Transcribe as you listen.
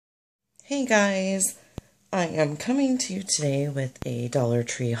Hey guys, I am coming to you today with a Dollar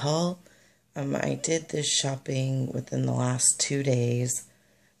Tree haul. I did this shopping within the last 2 days,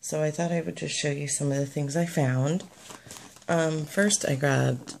 so I thought I would just show you some of the things I found. First I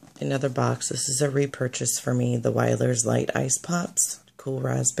grabbed another box. This is a repurchase for me, the Weiler's Light Ice Pops, Cool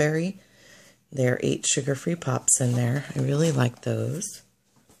Raspberry. There are 8 sugar-free pops in there. I really like those.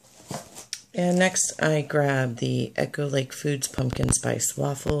 And next I grabbed the Echo Lake Foods Pumpkin Spice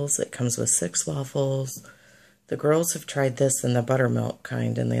Waffles. It comes with 6 waffles. The girls have tried this in the buttermilk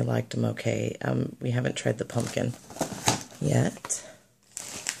kind and they liked them okay. We haven't tried the pumpkin yet.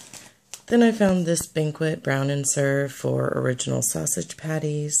 Then I found this Banquet Brown and Serve for original sausage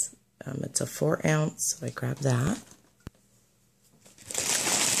patties. It's a 4 ounce, so I grabbed that.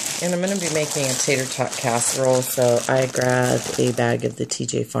 And I'm going to be making a tater tot casserole, so I grabbed a bag of the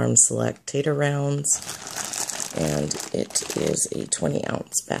TJ Farms Select Tater Rounds, and it is a 20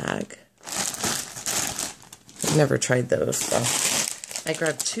 ounce bag. I've never tried those, so I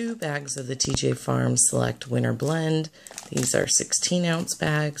grabbed 2 bags of the TJ Farms Select Winter Blend. These are 16 ounce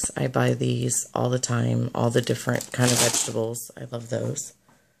bags. I buy these all the time, all the different kind of vegetables. I love those.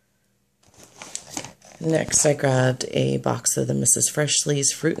 Next, I grabbed a box of the Mrs.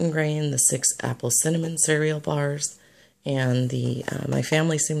 Freshley's Fruit and Grain, the 6 apple cinnamon cereal bars, and the my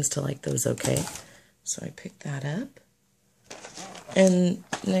family seems to like those okay, so I picked that up. And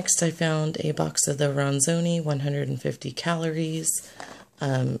next, I found a box of the Ronzoni 150 calories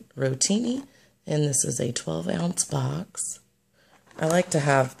rotini, and this is a 12 ounce box. I like to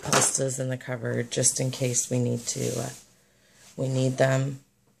have pastas in the cupboard just in case we need them.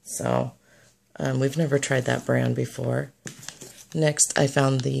 So. We've never tried that brand before. Next, I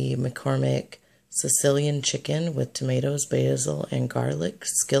found the McCormick Sicilian Chicken with tomatoes, basil, and garlic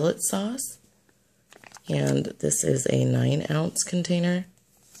skillet sauce. And this is a 9 ounce container,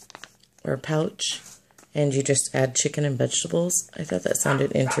 or pouch. And you just add chicken and vegetables. I thought that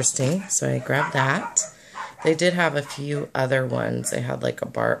sounded interesting, so I grabbed that. They did have a few other ones. They had like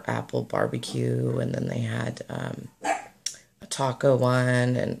a apple barbecue, and then they had taco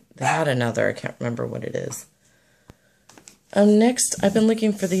one, and they had another. I can't remember what it is. Next, I've been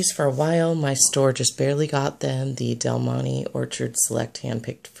looking for these for a while. My store just barely got them. The Del Monte Orchard Select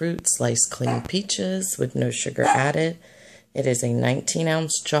Hand-Picked Fruit Sliced Clean Peaches with no sugar added. It is a 19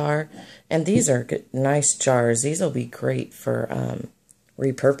 ounce jar, and these are good, nice jars. These will be great for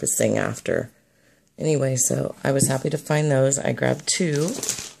repurposing after. Anyway, so I was happy to find those. I grabbed 2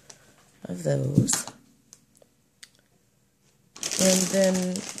 of those. And then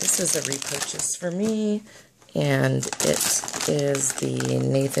this is a repurchase for me, and it is the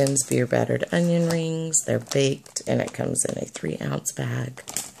Nathan's Beer Battered Onion Rings. They're baked, and it comes in a 3 ounce bag.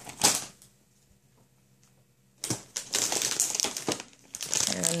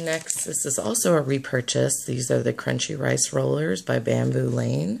 And next, this is also a repurchase. These are the Crunchy Rice Rollers by Bamboo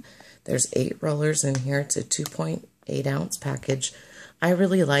Lane. There's 8 rollers in here. It's a 2.8 ounce package. I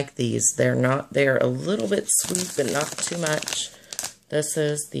really like these. They're a little bit sweet, but not too much. This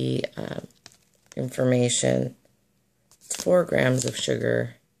is the information. It's 4 grams of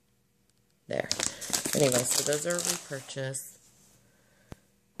sugar. There. Anyway, so those are a repurchase.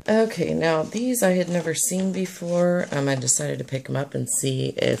 Okay, now these I had never seen before. I decided to pick them up and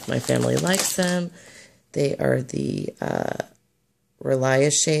see if my family likes them. They are the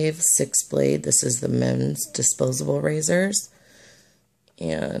Relia Shave 6-blade. This is the men's disposable razors.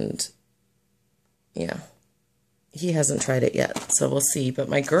 And yeah. He hasn't tried it yet, so we'll see. But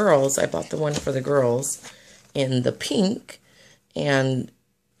my girls, I bought the one for the girls in the pink, and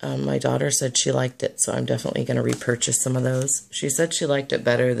my daughter said she liked it, so I'm definitely going to repurchase some of those. She said she liked it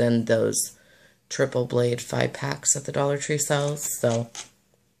better than those triple blade 5-packs that the Dollar Tree sells, so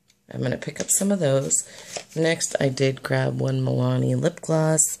I'm going to pick up some of those. Next, I did grab one Milani lip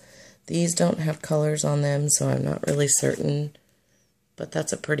gloss. These don't have colors on them, so I'm not really certain, but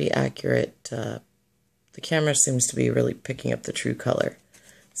that's a pretty accurate the camera seems to be really picking up the true color.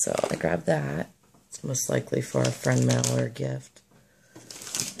 So I grabbed that. It's most likely for a friend mail or a gift.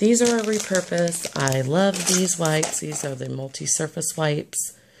 These are a repurpose. I love these wipes. These are the multi-surface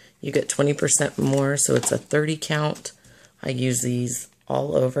wipes. You get 20% more, so it's a 30 count. I use these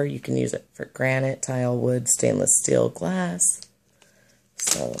all over. You can use it for granite, tile, wood, stainless steel, glass.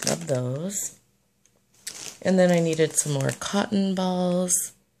 So love those. And then I needed some more cotton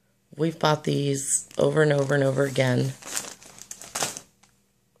balls. We've bought these over and over and over again.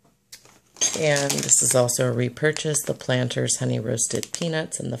 And this is also a repurchase, the Planters Honey Roasted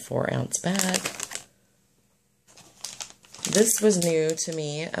Peanuts in the 4 ounce bag. This was new to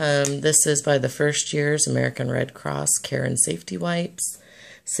me. This is by the First Year's American Red Cross Care and Safety Wipes.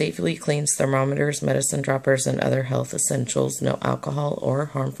 Safely cleans thermometers, medicine droppers, and other health essentials. No alcohol or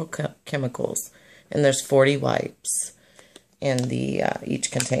harmful chemicals. And there's 40 wipes in the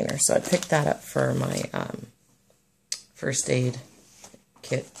each container. So I picked that up for my first aid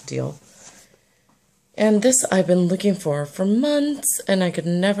kit deal. And this I've been looking for months, and I could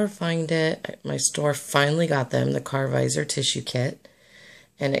never find it. My store finally got them, the car visor tissue kit.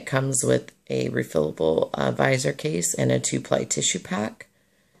 And it comes with a refillable visor case and a 2-ply tissue pack.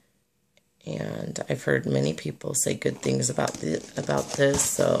 And I've heard many people say good things about this,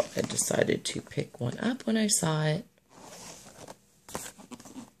 so I decided to pick one up when I saw it.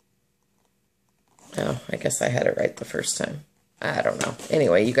 Oh, I guess I had it right the first time. I don't know.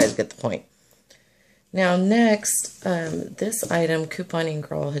 Anyway, you guys get the point. Now next, this item Couponing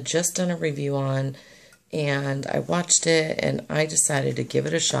Girl had just done a review on, and I watched it and I decided to give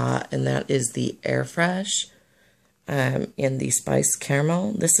it a shot, and that is the Air Fresh in the Spiced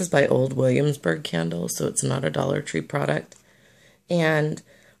Caramel. This is by Old Williamsburg Candles, so it's not a Dollar Tree product. And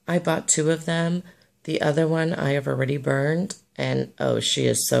I bought 2 of them. The other one I have already burned, and oh, she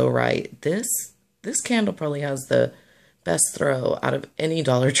is so right. This candle probably has the best throw out of any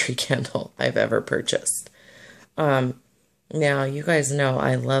Dollar Tree candle I've ever purchased. Now, you guys know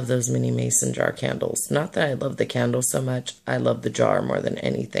I love those mini mason jar candles. Not that I love the candle so much. I love the jar more than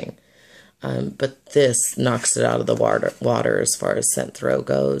anything. But this knocks it out of the water as far as scent throw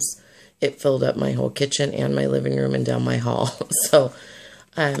goes. It filled up my whole kitchen and my living room and down my hall. So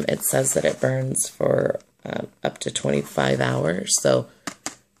it says that it burns for up to 25 hours. So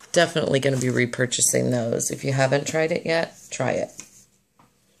definitely going to be repurchasing those. If you haven't tried it yet, try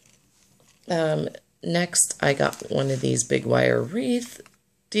it. Next, I got one of these big wire wreath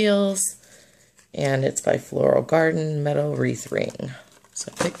deals, and it's by Floral Garden Metal Wreath Ring.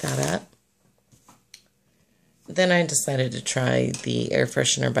 So I picked that up. Then I decided to try the air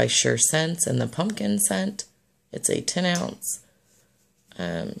freshener by Sure Scents and the pumpkin scent. It's a 10-ounce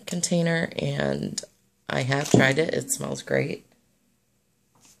container, and I have tried it. It smells great.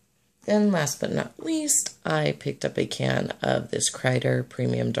 Then last but not least, I picked up a can of this Kreider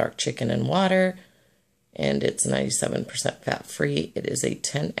Premium Dark Chicken and Water, and it's 97% fat-free. It is a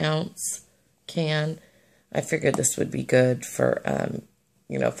 10-ounce can. I figured this would be good for,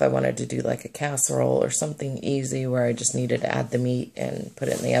 you know, if I wanted to do like a casserole or something easy where I just needed to add the meat and put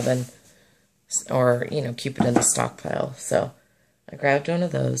it in the oven, or, you know, keep it in the stockpile. So I grabbed one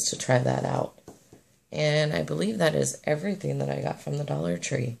of those to try that out. And I believe that is everything that I got from the Dollar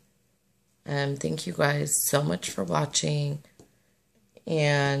Tree. Thank you guys so much for watching,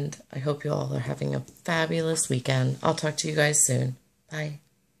 and I hope you all are having a fabulous weekend. I'll talk to you guys soon. Bye.